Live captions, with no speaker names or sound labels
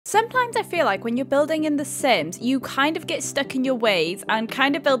Sometimes I feel like when you're building in The Sims, you kind of get stuck in your ways and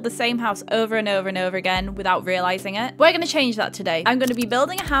kind of build the same house over and over and over again without realizing it. We're going to change that today. I'm going to be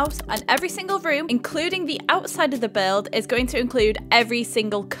building a house and every single room, including the outside of the build, is going to include every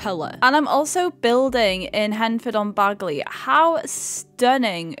single color. And I'm also building in Henford-on-Bagley. How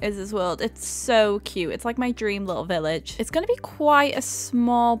stunning is this world? It's so cute. It's like my dream little village. It's going to be quite a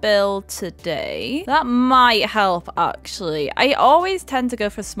small build today. That might help, actually. I always tend to go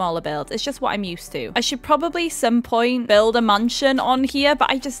for smaller builds. It's just what I'm used to. I should probably some point build a mansion on here, but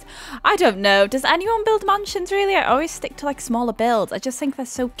I don't know. Does anyone build mansions, really? I always stick to like smaller builds. I just think they're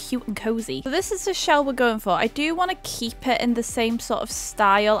so cute and cozy. So this is the shell we're going for. I do want to keep it in the same sort of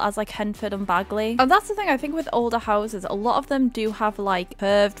style as like Henford-on-Bagley. And that's the thing, I think with older houses, a lot of them do have like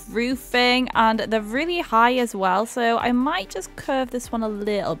curved roofing and they're really high as well. So I might just curve this one a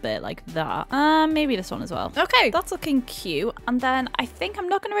little bit like that. Maybe this one as well. Okay, that's looking cute. And then I think I'm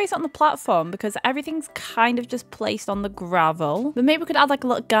not going to raise it on the platform because everything's kind of just placed on the gravel. But maybe we could add like a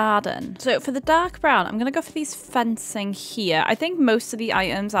little garden. So for the dark brown, I'm going to go for these fencing here. I think most of the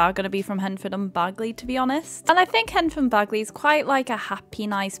items are going to be from Henford-on-Bagley, to be honest. And I think Henford-on-Bagley is quite like a happy,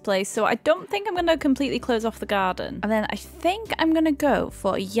 nice place. So I don't think I'm going to completely close off the garden. And then I think I'm going to go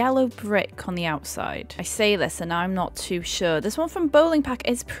for a yellow brick on the outside. I say this and I'm not too sure. This one from Bowling Pack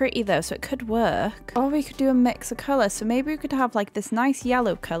is pretty though, so it could work. Or we could do a mix of colours. So maybe we could have like this nice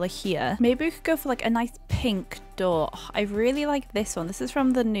yellow colour here. Maybe we could go for like a nice pink door. Oh, I really like this one. This is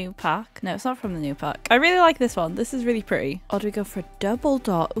from the new pack. No, it's not from the new pack. I really like this one. This is really pretty. Or do we go for a double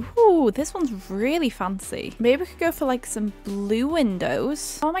door? Ooh, this one's really fancy. Maybe we could go for like some blue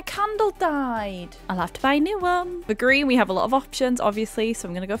windows. Oh, my candle died. I'll have to buy a new one. For green, we have a lot of options, obviously, so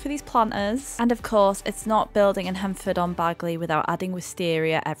I'm going to go for these planters. And of course, it's not building in Henford-on-Bagley without adding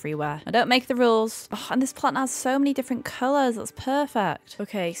wisteria everywhere. I don't make the rules. Oh, and this plant has so many different colours. That's perfect.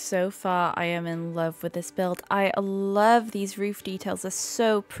 Okay, so far I am in love with this build. I love these roof details. They're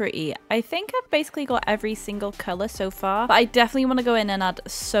so pretty. I think I've basically got every single color so far, but I definitely want to go in and add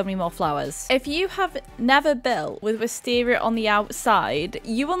so many more flowers. If you have never built with wisteria on the outside,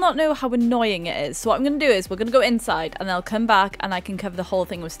 you will not know how annoying it is. So what I'm going to do is we're going to go inside and I'll come back and I can cover the whole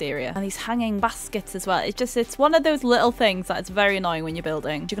thing with wisteria. And these hanging baskets as well. It's one of those little things that it's very annoying when you're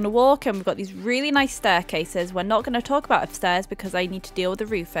building. You're going to walk and we've got these really nice staircases. We're not going to talk about upstairs because I need to deal with the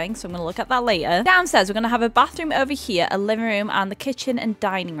roofing, so I'm going to look at that later. Downstairs, we're going to have a bathroom over here, a living room, and the kitchen and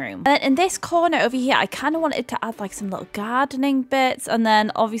dining room. And then in this corner over here, I kind of wanted to add like some little gardening bits, and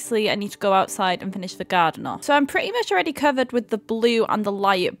then obviously I need to go outside and finish the garden off. So I'm pretty much already covered with the blue and the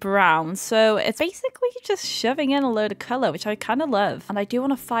light brown, so it's basically just shoving in a load of color, which I kind of love. And I do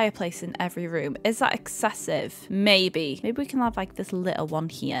want a fireplace in every room. Is that excessive? Maybe we can have like this little one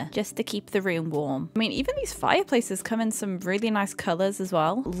here just to keep the room warm. I mean, even these fireplaces come in some really nice colors as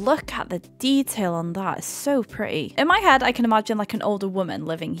well. Look at the detail on that. It's so pretty. In my head, I can imagine like an older woman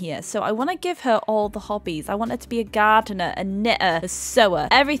living here. So I want to give her all the hobbies. I want her to be a gardener, a knitter, a sewer.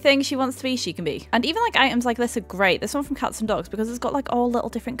 Everything she wants to be, she can be. And even like items like this are great. This one from Cats and Dogs because it's got like all little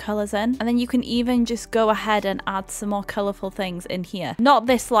different colors in. And then you can even just go ahead and add some more colorful things in here. Not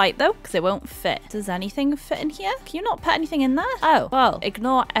this light though, because it won't fit. Does anything fit in here? Can you not put anything in there? Oh, well,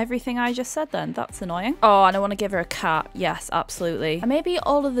 ignore everything I just said then. That's annoying. Oh, and I want to give her a cat. Yes, absolutely. And maybe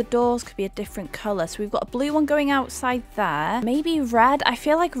all of the doors could be a different color. So we've got a blue one going outside there. Maybe red. I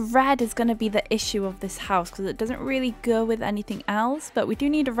feel like red is going to be the issue of this house because it doesn't really go with anything else, but we do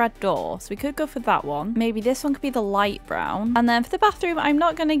need a red door. So we could go for that one. Maybe this one could be the light brown. And then for the bathroom, I'm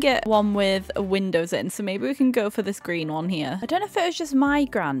not going to get one with windows in. So maybe we can go for this green one here. I don't know if it was just my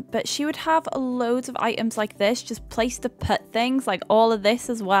gran, but she would have loads of items like this, just placed to put things, like all of this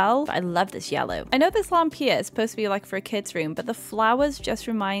as well. But I love this yellow. I know this lamp here is supposed to be like for a kid's room, but the flowers just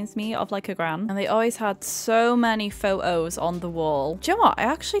reminds me of like a gran. And they always had so many photos on the wall. Do you know what? I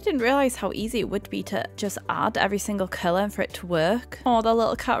actually didn't realize how easy it would be to just add every single color and for it to work. Oh, that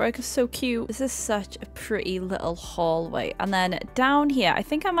little cat rug is so cute. This is such a pretty little hallway. And then down here, I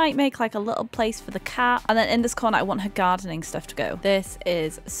think I might make like a little place for the cat. And then in this corner, I want her gardening stuff to go. This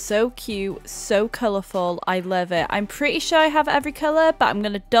is so cute, so colorful. I love it. I'm pretty sure I have every color, but I'm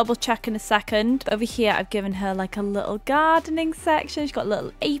going to double check in a second. Over here, I've given her like a little gardening section. She's got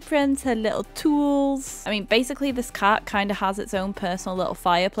little aprons, her little tools. I I mean, basically this cat kind of has its own personal little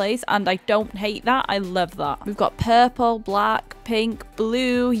fireplace, and I don't hate that. I love that. We've got purple, black, pink,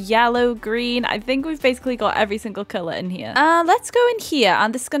 blue, yellow, green. I think we've basically got every single color in here. Let's go in here,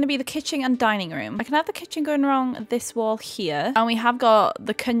 and this is going to be the kitchen and dining room. I can have the kitchen going along this wall here, and we have got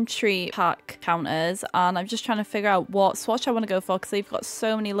the country pack counters, and I'm just trying to figure out what swatch I want to go for because they've got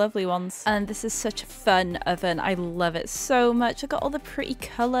so many lovely ones. And this is such a fun oven. I love it so much. I've got all the pretty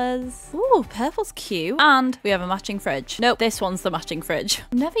colors. Ooh, purple's cute. And we have a matching fridge. Nope, this one's the matching fridge.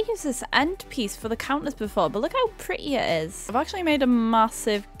 I've never used this end piece for the counters before, but look how pretty it is. I've actually made a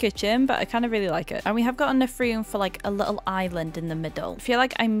massive kitchen, but I kind of really like it. And we have got enough room for like a little island in the middle. I feel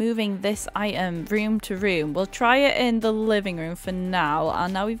like I'm moving this item room to room. We'll try it in the living room for now.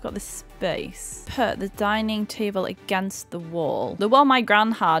 And now we've got this space. Put the dining table against the wall. The one my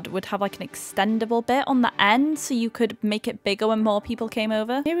gran had would have like an extendable bit on the end, so you could make it bigger when more people came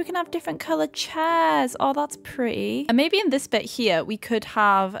over. Maybe we can have different colored chairs. Oh, that's pretty. And maybe in this bit here, we could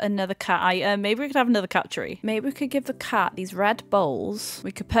have another cat item. Maybe we could have another cat tree. Maybe we could give the cat these red bowls.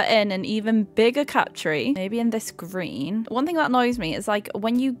 We could put in an even bigger cat tree. Maybe in this green. One thing that annoys me is like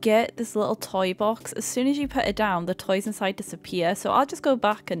when you get this little toy box, as soon as you put it down, the toys inside disappear. So I'll just go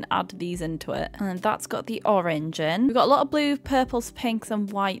back and add these into it. And that's got the orange in. We've got a lot of blue, purples, pinks, and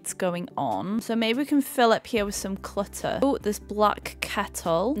whites going on. So maybe we can fill up here with some clutter. Oh, this black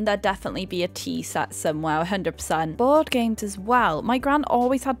kettle. And there'd definitely be a tea set somewhere, 100%. Board games as well. My gran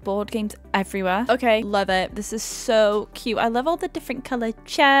always had board games everywhere. Okay, love it. This is so cute. I love all the different colored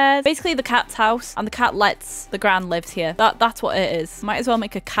chairs. Basically the cat's house, and the cat lets the gran lives here. That's what it is. Might as well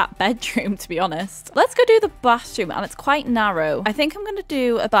make a cat bedroom, to be honest. Let's go do the bathroom, and it's quite narrow. I think I'm gonna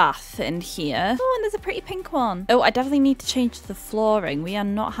do a bath in here. Oh, and there's a pretty pink one. Oh, I definitely need to change the flooring. We are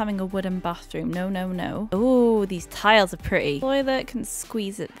not having a wooden bathroom. No, no, no. Oh, these tiles are pretty. Toilet, can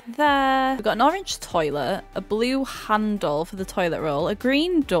squeeze it there. We've got an orange toilet, a blue handle for the toilet roll, a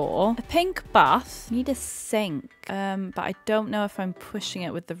green door, a pink bath. Need a sink. But I don't know if I'm pushing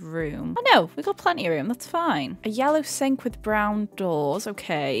it with the room. Oh no, we've got plenty of room. That's fine. A yellow sink with brown doors.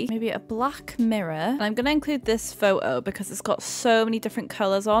 Okay. Maybe a black mirror. And I'm going to include this photo because it's got so many different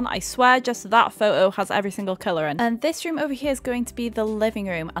colors on. I swear just that photo has every single color in. And this room over here is going to be the living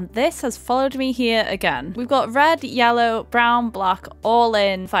room. And this has followed me here again. We've got red, yellow, brown, black, all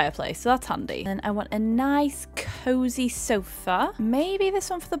in fireplace. So that's handy. And I want a nice cozy sofa. Maybe this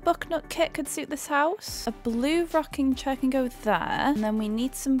one for the book nook kit could suit this house. A blue rocking chair can go there. And then we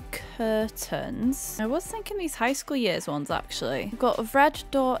need some curtains. I was thinking these high school years ones actually. We've got a red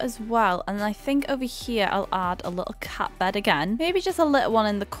door as well. And I think over here I'll add a little cat bed again. Maybe just a little one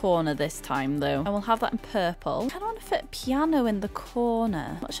in the corner this time though. And we'll have that in purple. I kind of want to fit a piano in the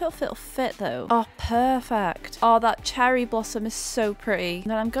corner. Not sure if it'll fit though. Oh, perfect. Oh, that cherry blossom is so pretty.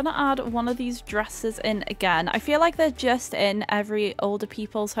 And then I'm gonna add one of these dresses in again. I feel like they're just in every older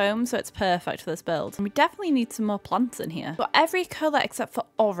people's home, so it's perfect for this build. And we definitely need some more plants in here. Got every color except for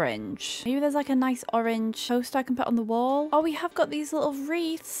orange. Maybe there's like a nice orange poster I can put on the wall. Oh, we have got these little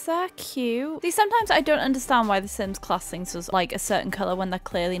wreaths. They're cute. See, sometimes I don't understand why The Sims class things as like a certain color when they're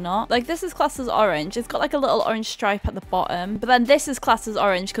clearly not. Like this is classed as orange. It's got like a little orange stripe at the bottom, but then this is classed as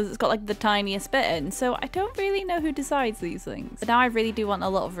orange because it's got like the tiniest bit in. So I don't really know who decides these things. But now I really do want a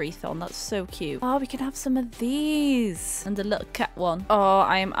little wreath on. That's so cute. Oh, we can have some of these. And a little cat one. Oh,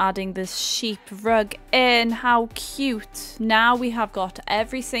 I am adding this sheep rug in. How cute. Now we have got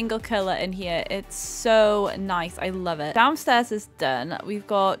every single color in here. It's so nice. I love it. Downstairs is done. We've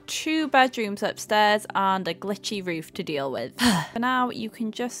got 2 bedrooms upstairs and a glitchy roof to deal with. For now, you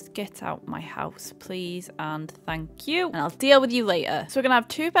can just get out my house, please, and thank you. And I'll deal with you later. So we're gonna have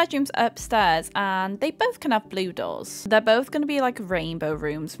 2 bedrooms upstairs, and they both can have blue doors. They're both gonna be like rainbow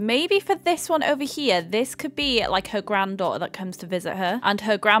rooms. Maybe for this one over here, this could be like her granddaughter that comes to visit her, and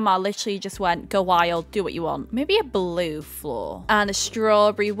her grandma literally just went, go wild, do what you want. Maybe a blue floor and a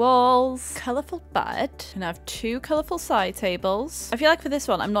strawberry walls, colorful bed, and I have 2 colorful side tables. I feel like for this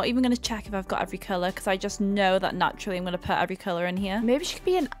one, I'm not even gonna check if I've got every color because I just know that naturally I'm gonna put every color in here. Maybe she could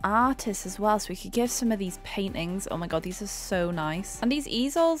be an artist as well, so we could give some of these paintings. Oh my god, these are so nice. And these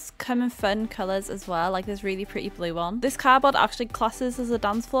easels come in fun colors as well, like this really pretty blue one. This cardboard actually classes as a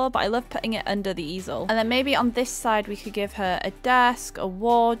dance floor, but I love putting it under the easel. And then maybe on this side we could give her a desk, a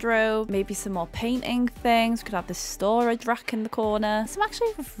wardrobe, maybe some more painting things. things. We could have this storage rack in the corner. Some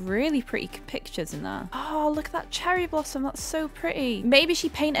actually really pretty pictures in there. Oh, look at that cherry blossom. That's so pretty. Maybe she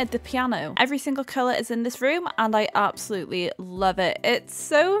painted the piano. Every single color is in this room and I absolutely love it. It's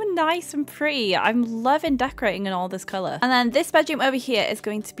so nice and pretty. I'm loving decorating in all this color. And then this bedroom over here is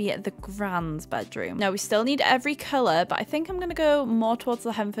going to be the Grand's bedroom. Now we still need every color, but I think I'm going to go more towards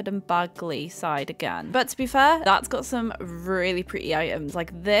the Henford and Bagley side again. But to be fair, that's got some really pretty items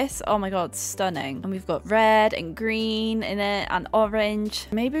like this. Oh my god, stunning. And we've got red and green in it and orange.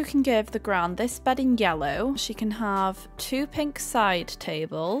 Maybe we can give the Grand this bed in yellow. She can have 2 pink side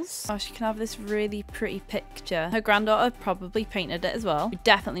tables. Oh, she can have this really pretty picture. Her granddaughter probably painted it as well. We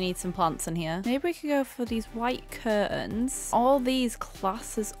definitely need some plants in here. Maybe we could go for these white curtains. All these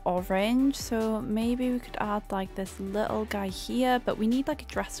class as orange, so maybe we could add like this little guy here, but we need like a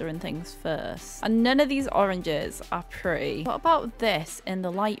dresser and things first. And none of these oranges are pretty. What about this in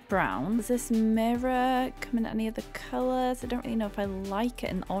the light brown? Does this mirror come in any of the colors? I don't really know if I like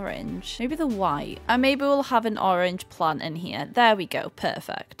it in orange. Maybe the white. And maybe we'll have an orange plant in here. There we go.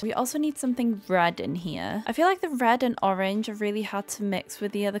 Perfect. We also need something red in here. I feel like the red and orange are really hard to mix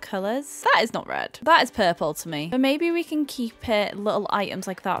with the other colors. That is not red. That is purple to me. But maybe we can keep it little items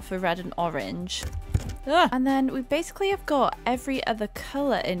like that for red and orange. And then we basically have got every other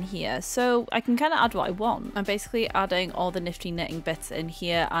color in here, so I can kind of add what I want. I'm basically adding all the nifty knitting bits in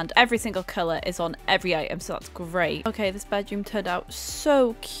here and every single color is on every item, so that's great. Okay, this bedroom turned out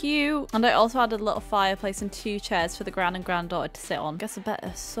so cute. And I also added a little fireplace and 2 chairs for the Grand and granddaughter to sit on. Guess I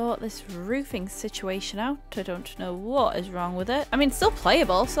better sort this roofing situation out. I don't know what is wrong with it. I mean, it's still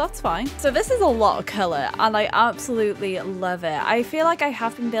playable, so that's fine. So this is a lot of color and I absolutely love it. I feel like I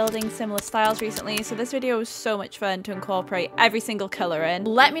have been building similar styles recently, so this video was so much fun to incorporate every single color in.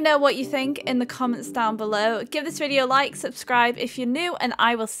 Let me know what you think in the comments down below. Give this video a like, subscribe if you're new, and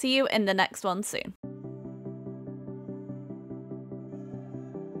I will see you in the next one soon.